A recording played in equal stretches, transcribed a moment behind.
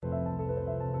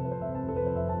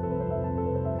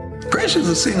Pressure's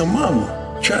a single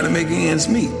mama trying to make ends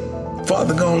meet.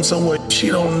 Father gone somewhere, she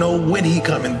don't know when he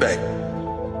coming back.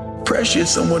 Pressure is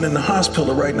someone in the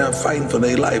hospital right now fighting for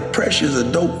their life. Pressure is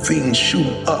a dope fiend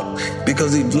shooting up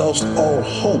because he's lost all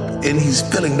hope and he's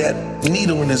feeling that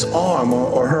needle in his arm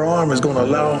or her arm is going to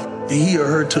allow he or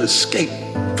her to escape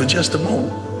for just a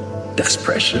moment. That's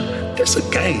pressure. That's a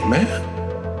game,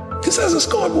 man. This has a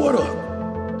scoreboard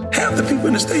up. Half the people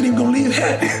in the stadium going to leave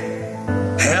happy.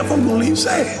 Half of them going to leave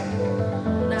sad.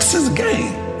 This is a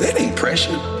game. That ain't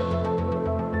pressure.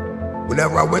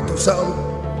 Whenever I went through something,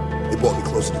 it brought me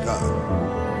closer to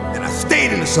God. And I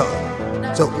stayed in the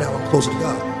sun. So now I'm closer to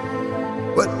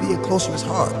God. But being closer is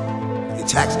hard. The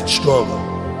attacks get stronger,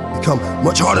 become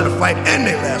much harder to fight, and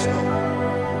they last longer.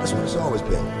 That's what it's always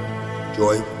been.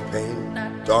 Joy with the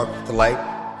pain, dark with the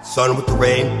light, sun with the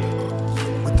rain.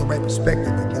 With the right perspective,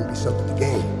 there can be something to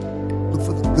gain. Look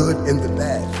for the good and the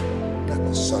bad, not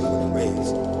the sun when it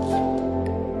rains.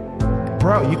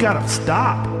 Bro, you gotta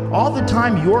stop. All the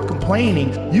time you're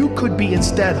complaining, you could be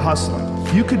instead hustling.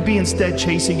 You could be instead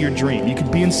chasing your dream. You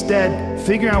could be instead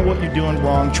figuring out what you're doing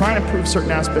wrong, trying to improve certain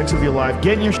aspects of your life,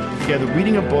 getting your shit together,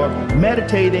 reading a book,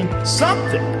 meditating,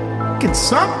 something. Fucking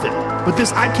something. But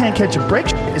this I can't catch a break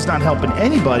shit is not helping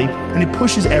anybody, and it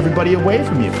pushes everybody away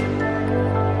from you.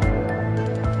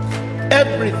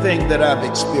 Everything that I've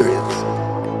experienced,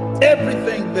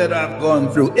 everything that I've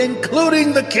gone through,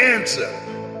 including the cancer,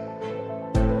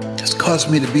 just caused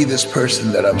me to be this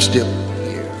person that I'm still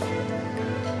here.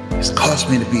 It's caused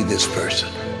me to be this person.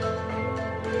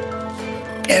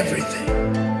 Everything.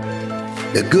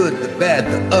 The good, the bad,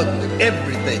 the ugly,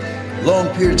 everything. Long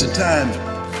periods of time,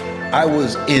 I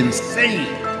was insane.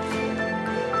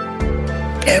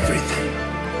 Everything.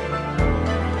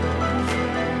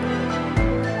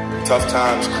 Tough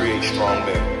times create strong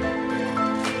men.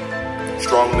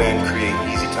 Strong men create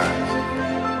easy times.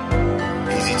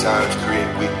 Easy times create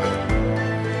weak men.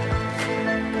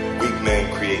 Weak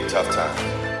men create tough times.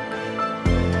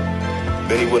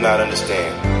 Many will not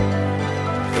understand,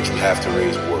 but you have to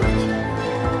raise words.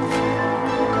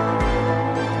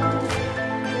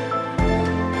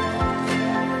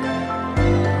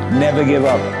 Never give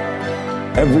up.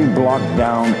 Every block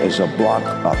down is a block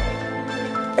up.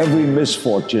 Every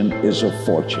misfortune is a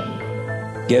fortune.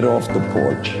 Get off the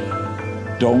porch.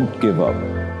 Don't give up.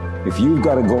 If you've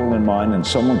got a goal in mind and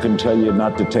someone can tell you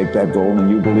not to take that goal and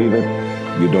you believe it,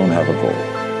 you don't have a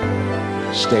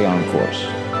goal. Stay on course.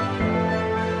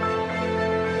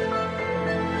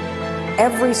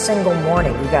 Every single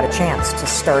morning, you got a chance to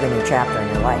start a new chapter in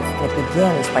your life. And it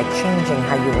begins by changing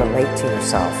how you relate to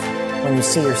yourself when you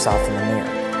see yourself in the mirror.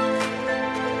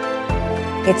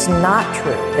 It's not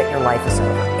true that your life is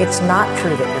over. It's not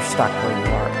true that you're stuck where you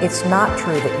are. It's not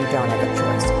true that you don't have a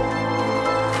choice.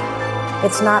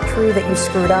 It's not true that you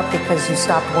screwed up because you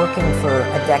stopped working for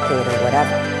a decade or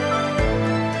whatever.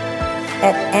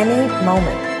 At any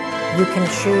moment, you can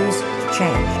choose to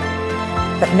change.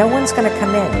 But no one's going to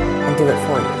come in and do it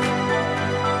for you.